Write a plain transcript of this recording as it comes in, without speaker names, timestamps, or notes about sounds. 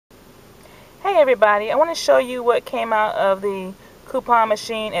Hey everybody, I want to show you what came out of the coupon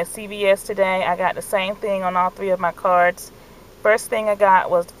machine at CVS today. I got the same thing on all three of my cards. First thing I got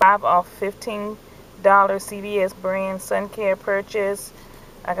was 5 off $15 CVS brand sun care purchase.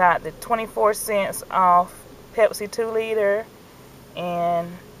 I got the 24 cents off Pepsi 2 liter and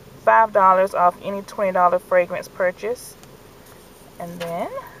 $5 off any $20 fragrance purchase. And then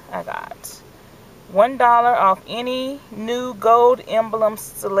I got $1 off any new gold emblem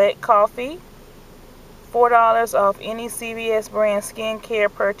select coffee. $4 off any CVS brand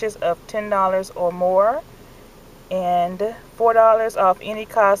skincare purchase of $10 or more, and $4 off any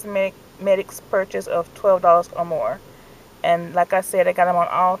cosmetics purchase of $12 or more. And like I said, I got them on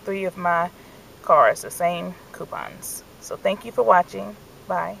all three of my cards, the same coupons. So thank you for watching.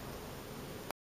 Bye.